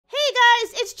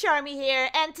Charmy here,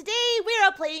 and today we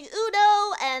are playing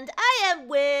Uno, and I am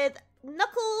with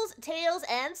Knuckles, Tails,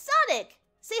 and Sonic.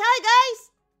 Say hi, guys!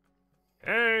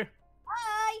 Hey!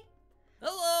 Hi!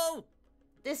 Hello!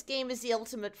 This game is the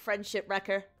ultimate friendship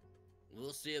wrecker.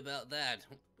 We'll see about that.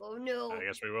 Oh no. I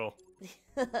guess we will.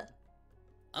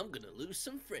 I'm gonna lose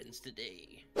some friends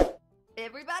today.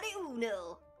 Everybody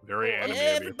Uno. Very animated.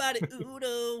 Everybody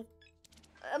Uno!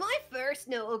 Am I first?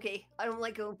 No, okay. I don't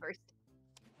like going first.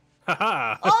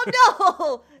 Haha! Oh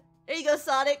no! There you go,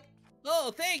 Sonic.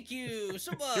 Oh, thank you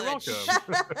so much! You're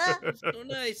welcome. So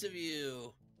nice of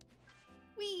you.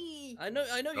 Whee! I know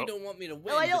you don't want me to win,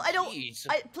 No, I don't. but I don't. please.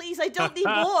 Please, I don't need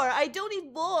more. I don't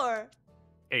need more.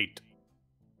 8.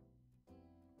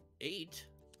 8?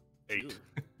 8.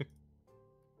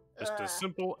 Just a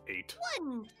simple 8.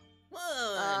 1!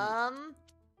 1!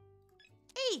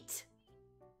 8.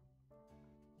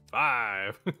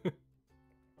 5.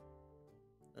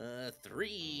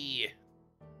 3.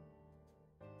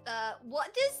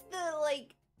 What does the,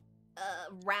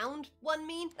 round one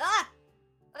mean? Ah!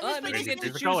 It means you get to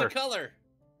Choose a choose a color.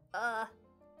 color.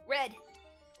 Red.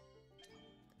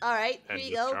 All right, And here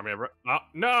you just go. Charmy oh,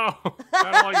 no!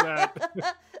 I don't like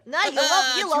that. No, you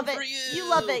love Two it. for You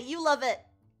love it. You love it.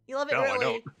 You love it No, really. I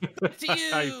don't. Up to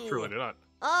you. I truly do not.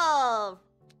 Oh,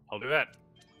 I'll do that.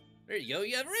 There you go,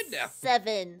 you have red now.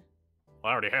 7. Well,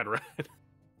 I already had red.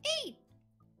 8!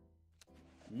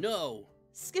 No.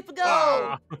 Skip a go.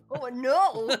 Ah, Oh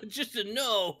no! Just a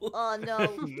no. Oh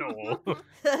no.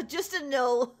 no. Just a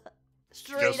no.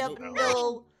 Straight Just up a no.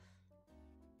 no.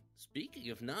 Speaking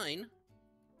of 9.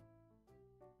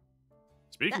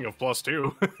 Speaking of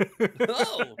 +2.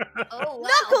 Oh! Oh wow!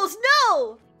 Knuckles,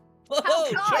 no! Oh,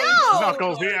 come? Charmy, No!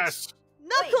 Knuckles, yes!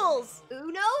 Knuckles!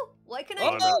 Uno? Why can I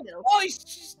Oh, do no. Uno? Oh,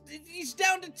 he's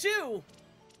down to 2.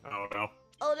 Oh no.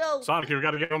 Oh no. Sonic, you've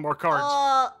got to give him more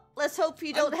cards. Let's hope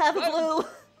you don't have a blue.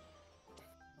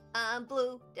 I'm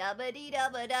blue.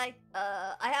 Dabba-dee-dabba-die.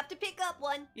 I have to pick up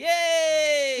one.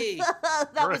 Yay!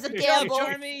 That was a Great. gamble. Good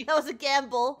job, Charmy. That was a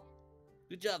gamble.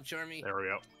 Good job, Charmy. There we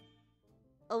go.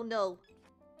 Oh no.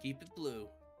 Keep it blue.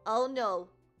 Oh no.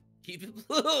 Keep it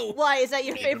blue. Why, is that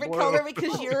your Keep it favorite blue. because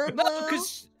because you're blue?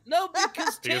 No,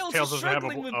 because Tails Tails is doesn't have a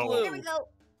struggling with oh. blue. There we go.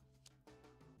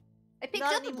 I picked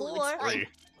Not up the blue. anymore. It's fine.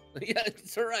 3. Yeah,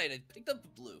 it's alright. I picked up the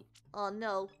blue. Oh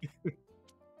no.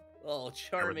 Oh, not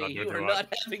Charmy, you good are to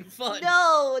not having fun.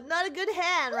 No, not a good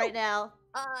hand right now.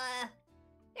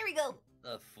 There we go.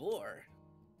 A 4.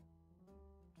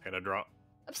 And a drop.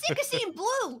 I'm sick of seeing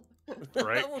blue.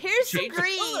 Right? Here's some Change the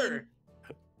green. color.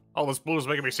 All this blue is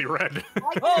making me see red.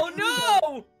 Oh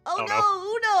no! Oh Oh,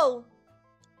 no, Uno.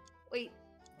 Wait.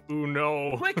 Ooh,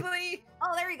 no. Quickly!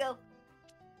 Oh, there we go.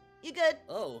 You good?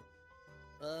 Oh.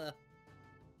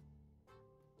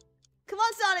 Come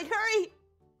on, Sonic, hurry.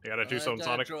 You gotta do something,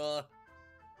 gotta Sonic. Draw.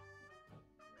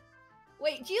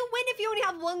 Wait, do you win if you only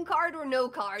have one card or no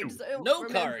cards? I don't No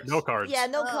remember. cards. No cards. Yeah,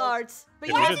 no Oh. cards. But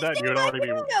If you you have did to, that, you would already be...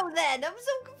 Uno then. I'm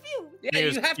so confused. Yeah, Thing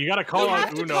is, you have you gotta call you out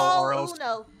have to Uno call or else...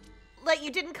 Uno. Like,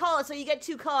 you didn't call it, so you get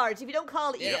 2 cards. If you don't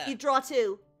call it, Yeah. you draw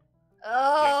 2.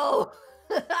 Oh.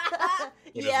 Which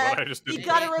is Yeah, what I just did. you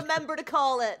gotta remember to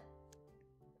call it.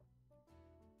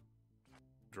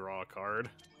 Draw a card.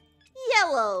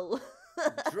 Yellow.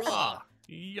 draw.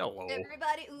 Yellow.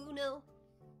 Everybody Uno.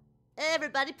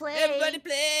 Everybody play. Everybody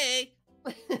play.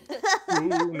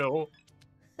 Uno.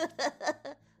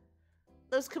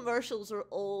 Those commercials are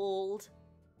old.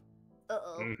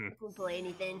 Uh-oh. Mhm. I can't play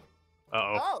anything.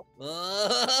 Uh-oh.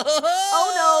 Oh.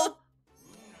 Oh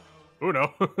Uno.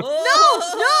 no! No!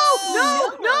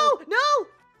 No! No! No!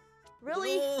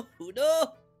 Really?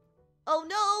 No. Oh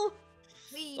no!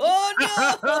 Wee. Oh no!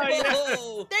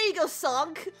 Yeah. There you go,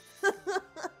 Sunk.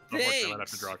 Unfortunately, I'd have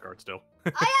to draw a card still. I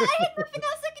had nothing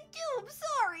else I could do. I'm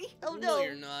sorry. Oh No, no!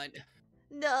 you're not.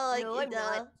 No, No, I'm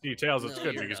not. Details, it's No,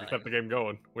 good you're because we not. kept the game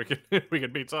going. We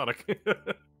could beat Sonic.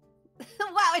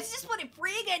 Wow, it's just what it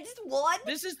free against one.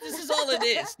 This is all it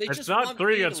is. They It's just not want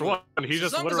 3 me to against win. 1. He As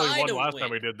just long as literally I won don't last win.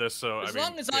 time we did this, so As I mean,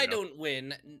 long as you I know. don't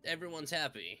win, everyone's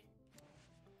happy.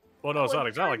 Well, no, Oh, Sonic,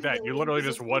 it's not like that. Charmy You literally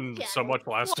was just a won good so cat. much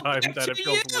last Well, time that to it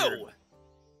feels you! weird.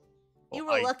 You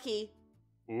Well, were lucky.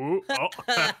 Ooh. Oh.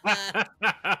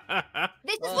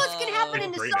 This is what's gonna happen Oh,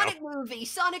 in the great Sonic movie.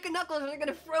 Sonic and Knuckles are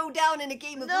gonna throw down in a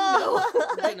game of No, Uno.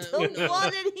 I No, don't no.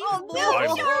 want any Oh, more. no, I'm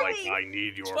Charmy! like, I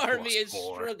need your Charmy is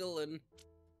 +4. struggling.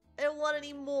 I don't want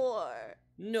any more.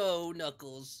 No,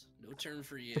 Knuckles. No turn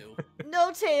for you.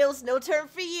 No Tails, no turn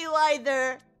for you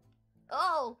either.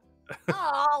 Oh.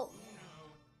 Oh.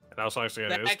 And now Sonic's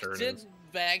gonna his turn.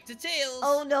 Back to Tails.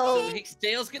 Oh no.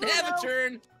 Tails can have a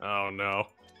turn. Oh no.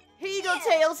 Here you go,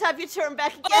 Tails. Have your turn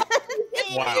back again.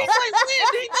 Wow. He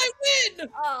might win!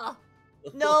 Oh,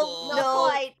 No, Not no,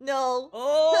 quite. no.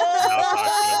 Now it's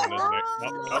not gonna win,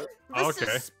 isn't it? The Okay.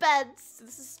 suspense.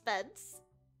 The suspense.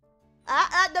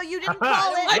 No, you didn't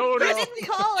call it. No, You no. didn't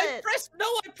call it.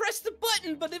 I pressed the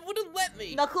button, but it wouldn't let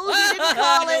me. Knuckles, you didn't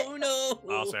call it. No.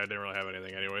 I'll say I didn't really have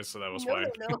anything anyway, so that was no, fine.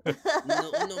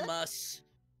 no. No mas.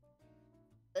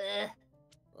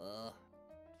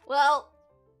 Well,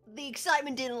 the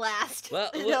excitement didn't last. Well,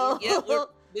 No. yeah,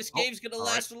 this game's gonna All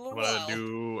right, last a little I'm while. gonna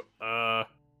do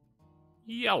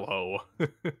yellow.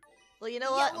 Well, you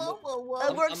know what? Whoa, whoa, whoa.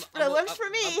 That works. That works for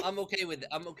me. I'm okay with it.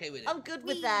 I'm okay with it. I'm good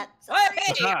with that. Hey,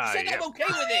 Ah, I said yeah. I'm okay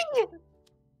with it.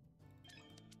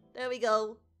 There we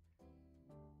go.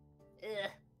 Ugh.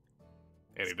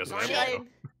 And he doesn't Fine. have Try it. and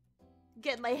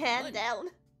get my hand down.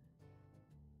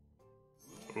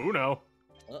 Uno.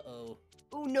 Uh-oh.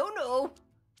 Oh, no, no.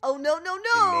 Oh no no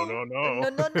No, no! no, no. No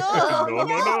no no! No, no,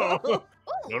 no. Oh,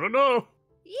 No, no, no.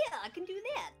 yeah, I can do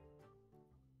that.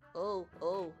 Oh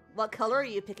oh! What color are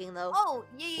you picking though? Oh,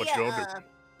 yeah, What yeah, you gonna do?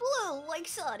 blue, like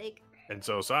Sonic. And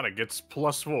so Sonic gets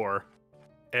 +4,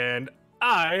 and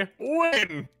I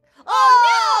win.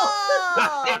 Oh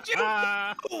no! Did you?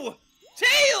 Oh,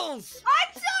 Tails!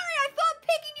 I'm sorry, I thought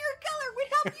picking your color would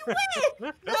help you win.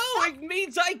 No, it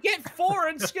means I get 4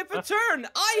 and skip a turn.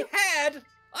 I had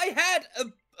a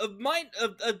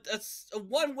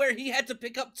one where he had to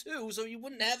pick up 2, so you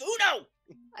wouldn't have Uno.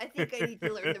 I think I need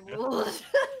to learn the rules.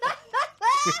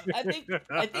 I think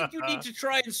you need to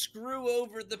try and screw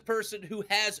over the person who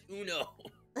has Uno.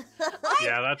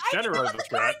 Yeah, that's I didn't know generally what the the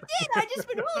strat. card did. I just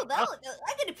been, oh, that one,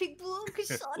 I gotta pick blue because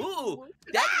Sonic. Ooh,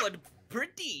 that one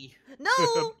pretty.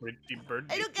 No! Pretty birdie.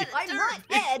 I don't get it. I'm not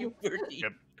dead. Pretty.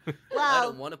 Yep. I Wow.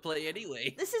 don't want to play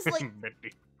anyway. This is like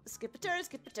Birdie. skip a turn,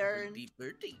 skip a turn.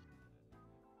 Pretty.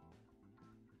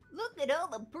 Look at all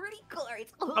the pretty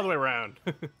cards. All the way around.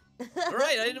 All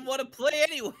right, I didn't want to play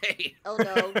anyway. Oh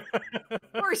no!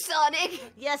 Poor Sonic.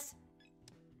 Yes.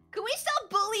 Can we stop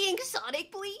bullying Sonic,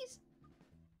 please?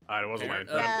 I wasn't my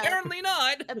intent. Yeah. Apparently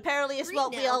not. Apparently, it's Read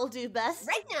what we now. all do best.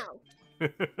 Right now.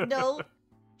 No.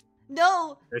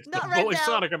 No. It's Not the right Bully now.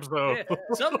 Sonic episode.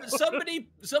 Yeah,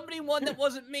 somebody won that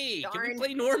wasn't me. Can we Darn.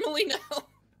 play normally now?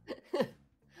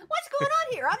 What's going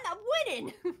on here? I'm not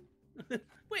winning.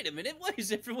 Wait a minute, why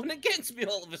is everyone against me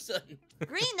all of a sudden?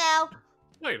 Green now.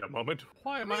 Wait a moment.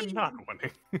 Why am I not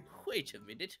winning? Wait a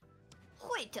minute.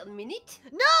 Wait a minute.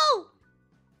 No.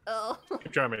 Oh,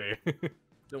 Charmy.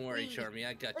 Don't worry, Wait. Charmy,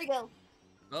 I got there you. you go.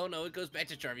 Oh no, it goes back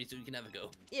to Charmy so you can have a go.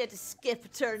 You had to skip a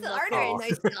turn. So Arthur, a Knuckles.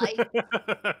 nice guy.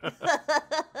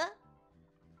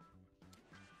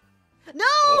 No.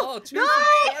 Oh, two No. for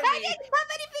I Charmy. didn't have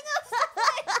anything else to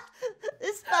play.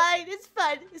 It's fine. It's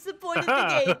fine. It's the point of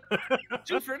the game.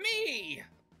 2 for me.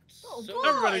 Oh, so, boy.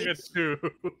 Everybody gets 2.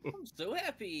 I'm so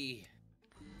happy.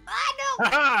 I know.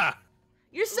 Ha!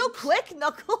 You're so quick,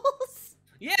 Knuckles.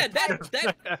 Yeah,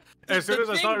 that As soon as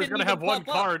I thing thought I was didn't going to have even one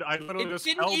pop up. card, I literally it just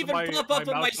didn't held even my, pop up on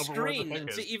my mouse over where the screen thing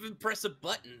is. to even press a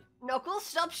button. Knuckles,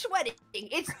 stop sweating.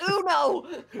 It's Uno.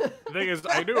 The thing is,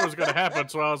 I knew it was going to happen,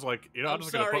 so I was like, you know, I'm I'm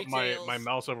just going to sorry, put my Tails.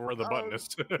 mouse over where the button is.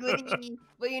 Goody.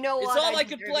 But you know It's what? all I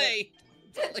could deserve it. play.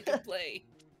 It's all I could play.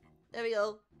 There we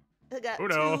go. I got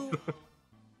Uno. 2.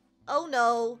 Oh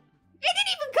no. It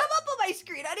didn't even come up on my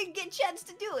screen. I didn't get a chance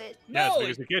to do it. Yeah, it's No,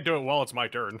 because you can't do it while it's my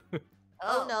turn.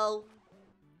 Oh no.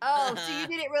 Oh, so you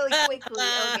did it really quickly.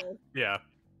 Okay. Yeah.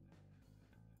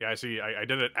 Yeah, I see. I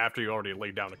did it after you already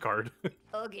laid down a card.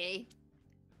 Okay.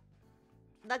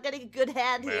 Not getting a good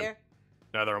hand Man. here.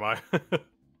 Neither am I.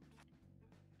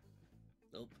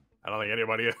 Nope. I don't think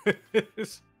anybody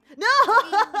is. No.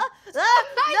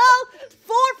 No. 4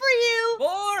 for you. 4.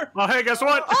 Oh, hey, guess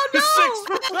what? Oh, no! 6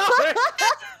 for Sonic!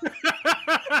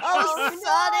 Oh,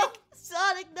 no.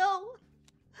 Sonic, no.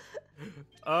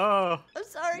 Oh. I'm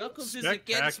sorry. Knuckles is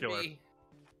against Spectacular. me.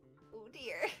 Oh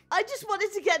dear. I just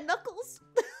wanted to get Knuckles.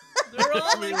 They're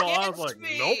all Meanwhile, I was against like,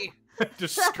 me.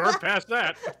 Just skirt past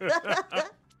that.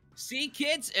 See,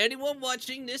 kids, anyone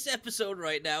watching this episode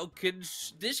right now,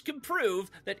 this can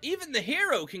prove that even the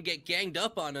hero can get ganged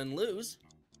up on and lose.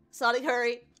 Sonic,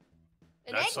 hurry.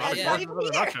 And That's Eggman's Sonic not Forces even in a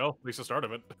here. nutshell. At least the start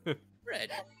of it.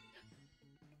 Red.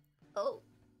 Oh.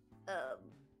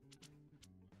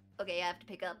 Okay, I have to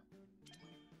pick up.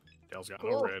 Tails got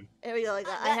Cool. no red. There we go.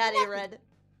 I had a red.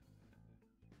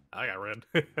 I got red.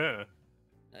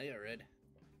 I got red.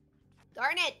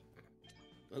 Darn it.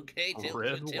 Okay,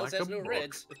 Red Tails like has a no book.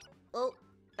 reds. Oh,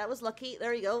 that was lucky.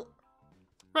 There you go.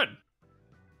 Red.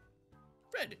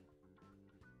 Red.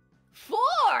 4.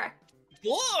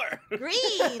 4!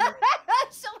 Green.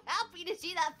 I'm so happy to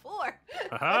see that 4.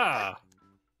 Aha.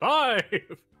 5.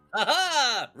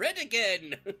 Aha! Red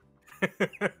again!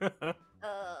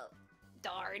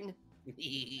 Darn.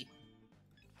 Yes,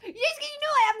 you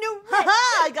know I have no red.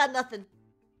 Haha! I got nothing.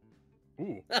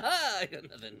 Ooh, Haha! I got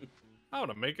nothing. I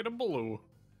want to make it a blue.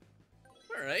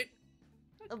 Alright.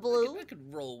 A blue. I could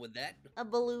roll with that. A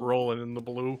blue. Rolling in the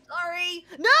blue. Sorry.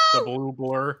 The No! blue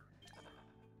blur.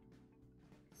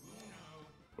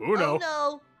 Uno.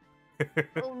 Oh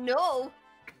Oh no.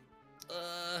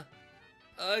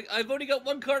 I've only got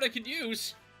one card I could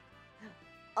use.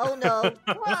 no! Oh no!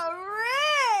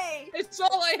 Hooray! It's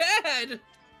all I had! To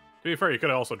be fair, you could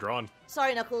have also drawn.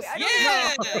 Sorry, Knuckles. I don't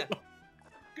Yeah!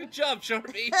 Good job,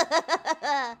 Charmy.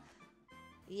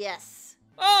 Yes.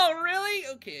 Oh, really?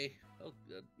 Okay. Oh,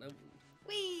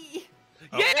 Wee.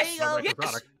 Oh, yes! There you go. Yes!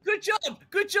 Product. Good job!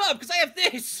 Good job, because I have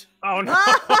this! Oh no!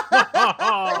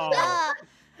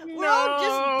 We're all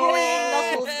just bullying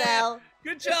Knuckles now.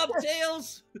 Good job,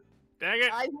 Tails! Dang it!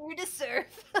 I'm here to serve.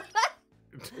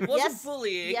 It wasn't Yes,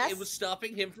 bullying, yes. it was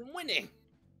stopping him from winning.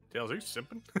 Tails, are you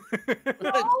simping?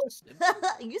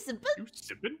 You simping? You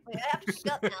sipping? Wait, I have to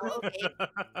pick up now. Okay.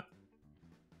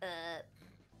 Oh,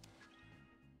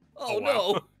 Oh,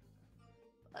 wow. no.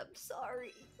 I'm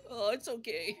sorry. Oh, it's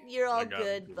okay. You're all I got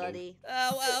good, blue. buddy.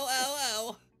 Ow, ow, ow,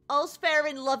 ow. All's fair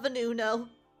in love and Uno.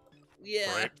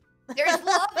 Yeah. Right? There's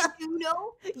love in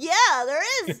Uno? Yeah, there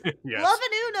is. Yes. Love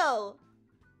and Uno.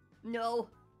 No.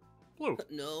 Blue.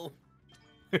 No.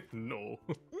 No.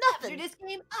 After Nothing. this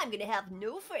game, I'm gonna have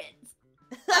no friends.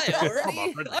 I Come on,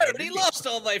 already, friend, I already baby. lost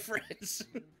all my friends.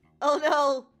 Oh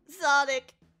no,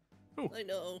 Sonic. I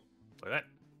know. Like that.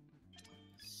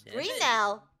 Green 7.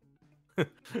 now.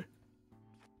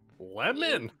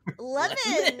 Lemon.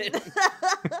 Lemon.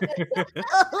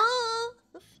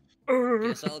 Oh.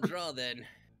 Guess I'll draw then.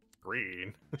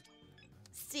 Green.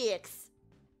 6.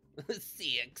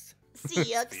 6.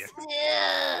 6.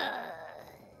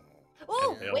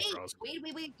 Oh, Tails wait, draws.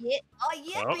 wait. Yeah. Oh,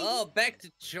 yeah. Well. baby. Oh, back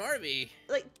to Charmy.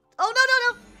 Like, oh no.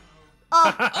 No,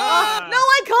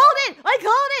 I called it. I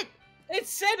called it. It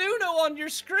said Uno on your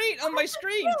screen, on my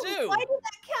screen too. Why did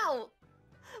that count?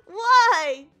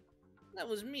 Why? That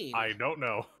was me. I don't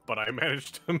know, but I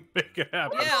managed to make it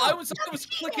happen. Yeah, I was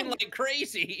clicking like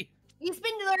crazy. He's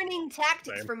been learning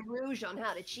tactics Same. from Rouge on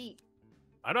how to cheat.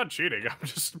 I'm not cheating. I'm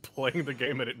just playing the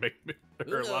game and it made me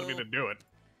or allowed me Uno. to do it.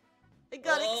 I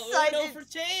got Oh, excited. Uno for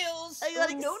Tails. I got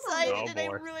Oh, no. excited Oh, and I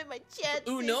boy. ruined my chances.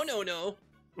 Ooh, no.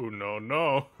 Ooh,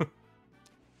 no.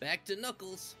 Back to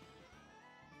Knuckles.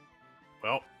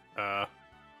 Well,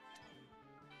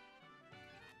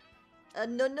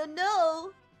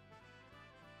 No.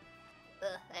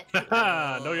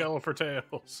 That's no yellow for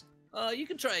Tails. You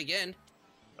can try again.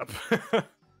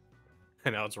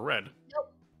 And now it's red.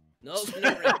 No, no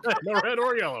red. No red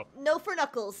or yellow. No for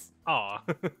Knuckles. Aw.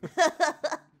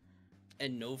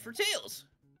 And no for Tails.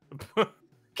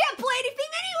 Can't play anything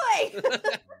anyway!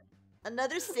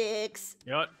 Another 6.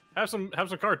 You know what? Have some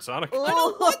cards, Sonic.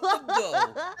 don't want them,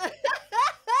 though.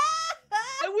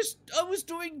 I was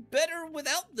doing better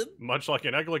without them. Much like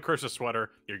an ugly Christmas sweater,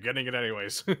 you're getting it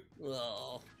anyways.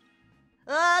 Oh,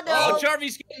 Oh no. oh,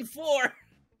 Charmy's getting 4.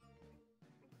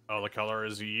 Oh, the color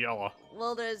is yellow.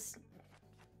 Well, there's.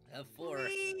 Have 4.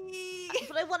 Whee!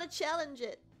 But I want to challenge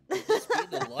it. This be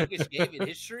the longest game in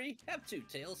history. Have 2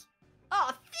 Tails.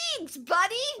 Oh, thanks,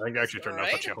 buddy! I think I actually turned off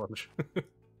the Alright. challenge.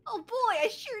 Oh boy, I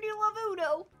sure do love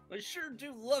Uno. I sure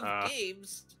do love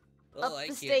games. Oh, Up I the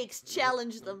can't- stakes,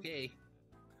 challenge them. Okay.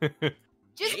 Just when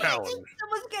you Challenge. think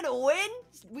someone's gonna win,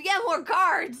 we got more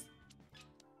cards.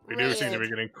 We do seem to be Red.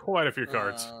 getting quite a few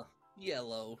cards.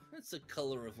 Yellow. That's the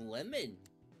color of lemon.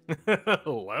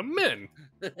 Lemon.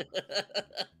 Ugh,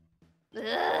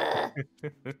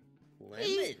 Lemon.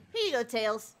 Here you go,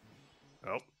 Tails.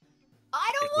 Oh.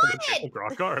 I don't want it. Draw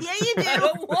a card. Yeah, you I do.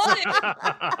 don't want it.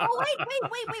 Oh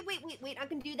wait! I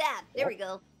can do that. There we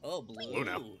go. Oh, blue. Blue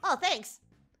now. Oh, thanks.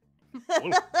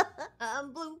 Blue.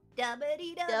 I'm blue. Da ba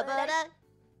dee da ba da. Da-ba-da.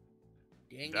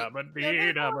 Dang it.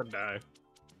 Dabba-dee-dabba-die.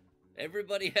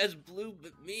 Everybody has blue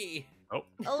but me. Oh.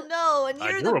 Oh no, and I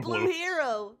you're drew the a blue blue.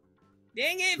 hero.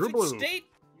 Dang it, Blue, if blue. it stayed...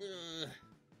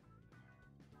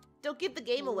 Don't give the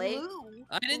game away. Blue.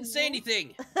 I didn't say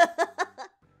anything.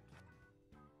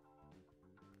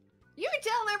 You were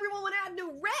telling everyone when I had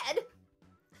no red.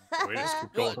 We just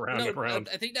keep going Well, round no, and round.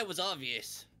 I think that was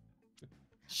obvious.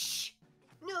 Shh.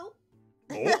 No.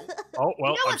 Oh, You well, know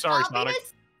I'm what's sorry, obvious? Sonic.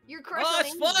 Your crush Oh, on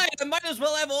it's England. fine. I might as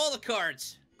well have all the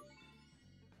cards.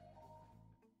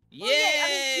 Yay! Well, yeah, I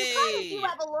mean, you kind of do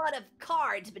have a lot of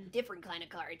cards, but different kind of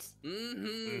cards.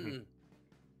 Mm-hmm.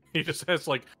 He just has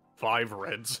like 5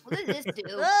 reds. What does this do?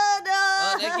 Oh no!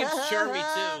 Oh, that gives Charmy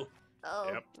too. Oh.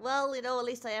 Yep. Well, you know, at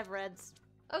least I have reds.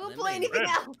 I won't Lemon. play anything Red.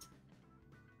 out.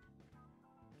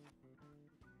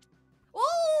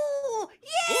 Oh!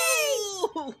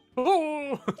 Yay! Ooh!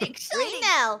 Oh! Exciting! Green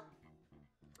now.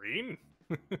 Green?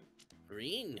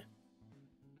 Green.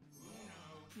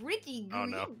 Pretty green. Oh,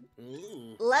 no.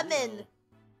 Ooh. Lemon.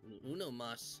 Uno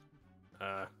mas.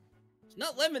 Uh, It's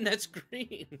not lemon, that's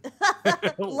green.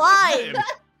 Lime.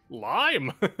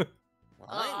 Lime! Lime.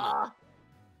 Ah,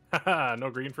 Haha, no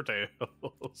green for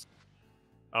tails.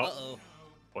 Oh, Uh-oh.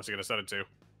 what's he gonna set it to?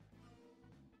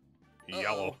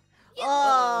 Yellow.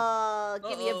 Oh,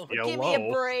 give me Uh-oh. give me a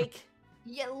Yellow. break.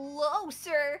 yellow,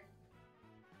 sir.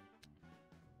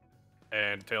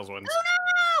 And tails wins. Oh,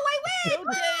 I win!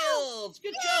 Go Tails!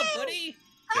 Good job, buddy!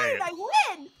 How Dang did it.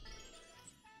 I win?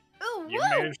 Oh, You woo!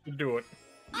 managed to do it.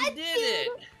 You did it!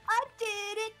 I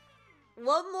did it!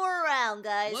 One more round,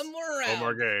 guys. One more round. One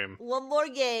more game. One more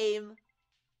game.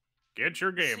 Get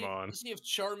your game see, on. Let's see if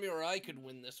Charmy or I could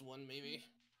win this one, maybe.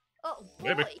 Oh, boy.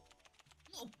 Maybe.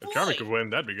 Oh, If boy! Charmy could win,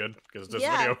 that'd be good, because this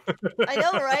Yeah. video. I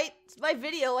know, right? It's my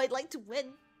video. I'd like to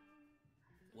win.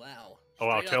 Wow. Oh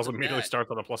wow, Straight off Tails the immediately bat.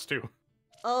 starts on a +2.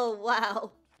 Oh,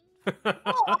 wow.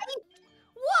 Why?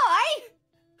 Why?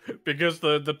 Because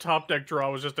the top deck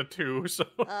draw was just a 2, so.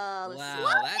 Let's see.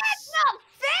 Wow, that's Not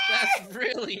fair! that's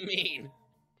really mean.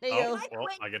 There you Oh, go. well,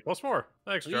 I get +4.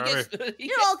 Thanks, Well, Charmy. he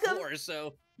You're gets welcome. 4,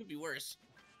 so could be worse.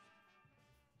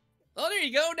 Oh, there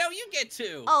you go. Now you get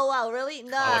 2. Oh, wow, really?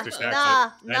 Nah, let you stack nah,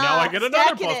 it. nah. And now I get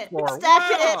another Stacking it. +4.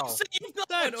 Stacking Wow. So you've got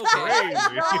That's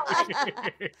okay.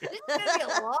 crazy. This is gonna be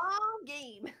a long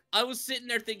game. I was sitting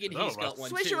there thinking Oh, he's got well.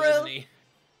 one too, Switcheroo. isn't he?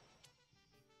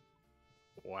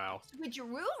 Wow.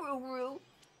 Switcheroo-roo-roo.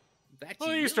 Back to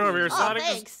Well, you. you still over here, Oh, Sonic.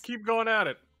 thanks. Just keep going at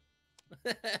it.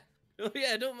 Oh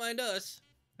yeah, don't mind us.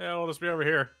 Yeah, we'll just be over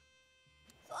here.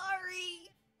 Sorry.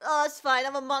 Oh, it's fine.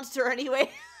 I'm a monster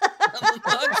anyway. I'm a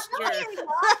monster. You're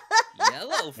not.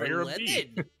 Yellow for You're a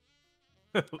bee. lemon.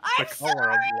 The I'm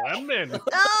color of lemon.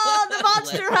 Oh, the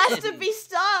monster has to Lemon. be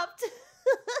stopped.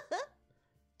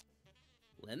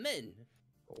 Lemon.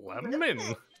 Lemon.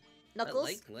 Knuckles,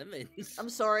 I like lemons. I'm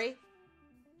sorry.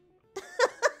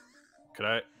 Could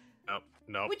I? Nope.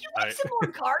 Nope. Would you like some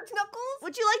more cards, Knuckles?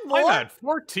 Would you like I more? had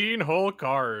 14 whole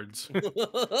cards.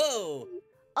 Whoa.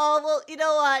 Oh, well, you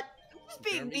know what? Just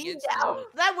being Jeremy mean gets now. to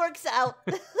That works out.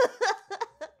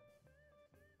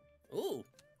 Ooh,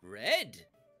 red.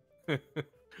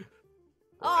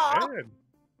 Aw. Red.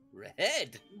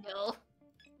 Red. No.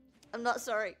 I'm not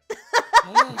sorry.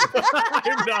 I'm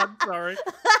not sorry.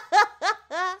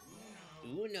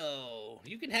 Uno.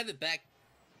 You can have it back.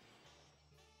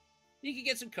 You can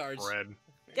get some cards. Red.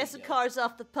 There Get you some go. cards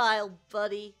off the pile,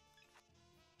 buddy.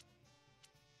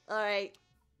 Alright.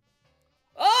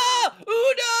 Oh!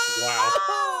 Uno!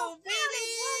 Wow.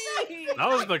 Baby! That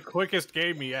was the quickest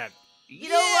game yet. You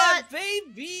know Yeah, what?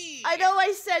 baby! I know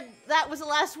I said that was the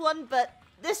last one, but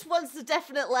this one's the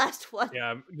definite last one.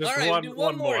 Yeah, just All right, one, do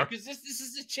one more. because this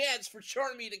is a chance for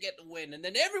Charmy to get the win, and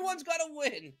then everyone's got to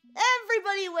win.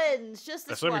 Everybody wins, just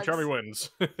this Assuming once. Charmy wins.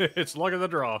 It's luck of the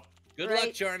draw. Good Right. luck,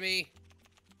 Charmy.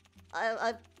 I'm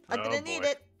Oh, gonna need boy.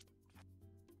 it.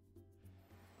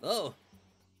 Oh,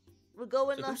 We're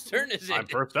going so whose turn is I'm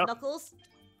it? first up. Knuckles.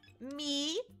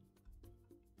 Me.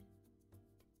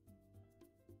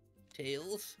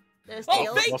 Tails. There's Oh,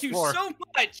 Tails. Plus thank you 4. so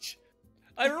much.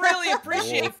 I really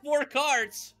appreciate 4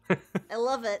 cards. I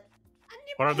love it.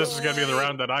 Wonder if this is going to be the Boy.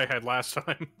 round that I had last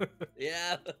time.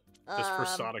 Yeah. Just for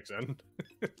Sonic's end.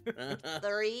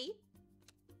 3.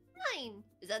 9.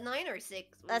 Is that 9 or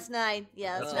 6? That's 9.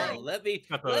 Yeah, that's Oh, 9. let me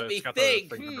Got the- let me it's got the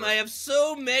think. thing to do I it. have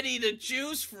so many to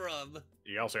choose from.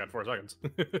 You also got 4 seconds.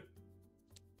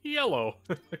 Yellow.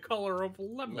 The color of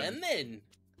lemon. Lemon.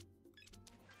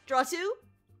 Draw 2.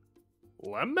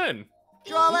 Lemon.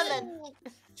 Draw Ooh. 11.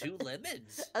 2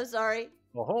 lemons. I'm sorry.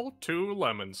 A whole 2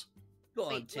 lemons. Go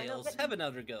on, Wait, why Tails. don't- Have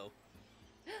another go.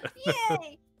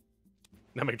 Yay!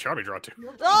 That made Charmy draw 2.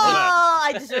 Oh,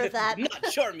 I deserve that. Not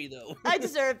Charmy though. I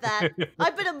deserve that.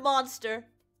 I've been a monster.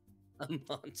 A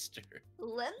monster.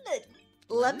 Lemon.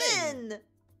 Lemon.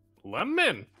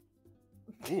 Lemon.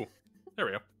 Ooh. There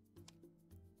we go.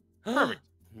 Perfect.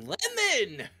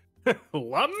 Lemon.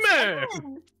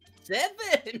 Lemon.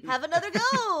 7. Have another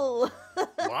go.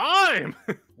 Lime.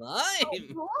 Oh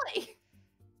Lime. boy.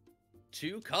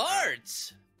 2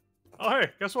 cards. Oh, hey,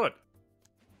 guess what?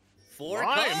 4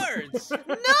 Lime. cards.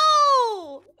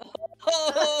 No.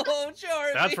 Oh,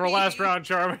 Charmy. That's for last round,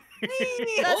 Charmy.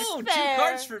 That's Oh, fair. 2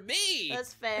 cards for me.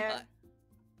 That's fair.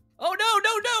 Oh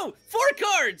no! 4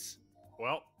 cards.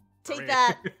 Well. for Take me.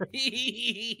 that.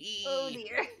 Oh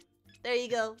dear. There you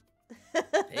go.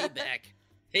 Payback.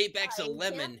 Payback's I a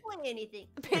lemon. Can't play anything.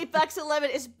 Payback's a lemon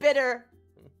is bitter.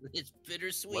 It's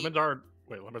bittersweet. Lemons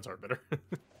aren't bitter.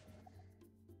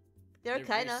 They're very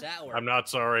kind of. sour. I'm not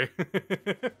sorry.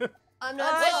 I'm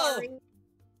not Alright. sorry.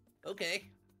 Okay.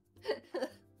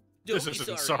 This Don't be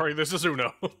isn't sorry. This is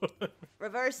Uno.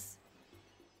 Reverse.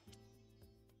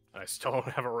 I still don't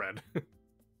have a red.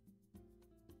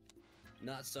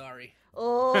 Not sorry.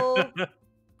 Oh.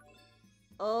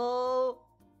 Oh.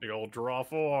 Big old draw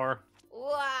 4.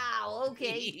 Wow,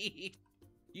 okay.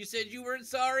 You said you weren't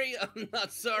sorry? I'm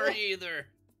not sorry either.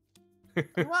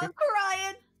 I'm not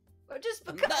crying. Or just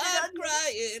I'm because not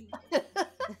crying.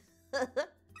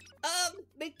 I'm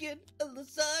making a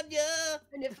lasagna.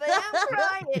 And if I am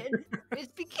crying,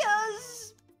 it's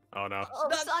because Oh no. of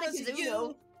Not Sonic because of is Uno.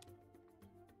 you.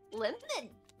 Lemon.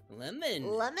 Lemon.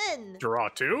 Lemon. Draw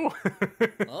 2.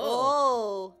 Oh,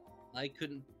 Oh. I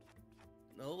couldn't.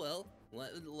 Oh well.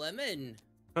 Lemon.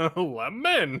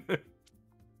 Lemon.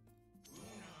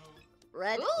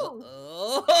 Red. Ooh.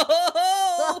 Oh.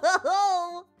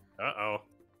 Oh. Uh-oh.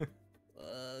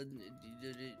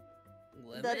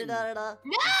 Da, da, Lemon. da, da.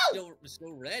 No!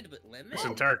 Still red, but lemon. This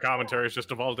entire commentary has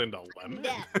just evolved into lemon.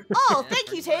 Yeah. Oh, Yeah,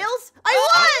 thank you, pretty much. Tails.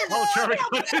 I won. Oh, Charmy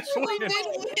We win. did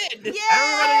win. Yeah.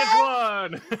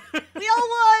 Everybody gets one. We all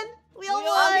won. We all We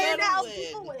all won. did. Now win.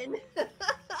 people win.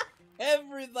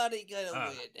 Everybody gonna Ah.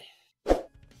 win.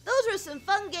 Those were some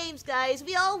fun games, guys.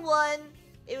 We all won.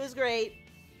 It was great.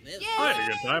 Yep. I had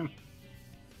a good time.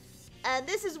 And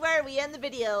this is where we end the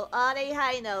video on a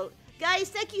high note. Guys,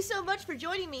 thank you so much for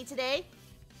joining me today.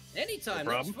 Anytime.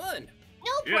 No That was problem. fun.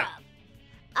 No Yeah. problem.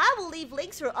 I will leave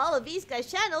links for all of these guys'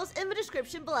 channels in the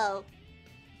description below.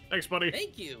 Thanks, buddy.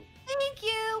 Thank you. Thank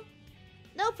you.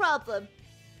 No problem.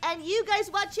 And you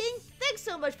guys watching, thanks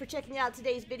so much for checking out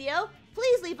today's video.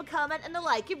 Please leave a comment and a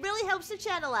like. It really helps the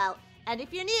channel out. And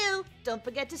if you're new, don't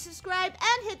forget to subscribe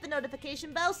and hit the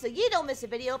notification bell so you don't miss a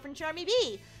video from Charmy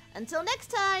B. Until next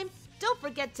time, don't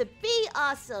forget to be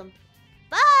awesome.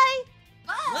 Bye!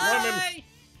 Bye. Lemon. Bye.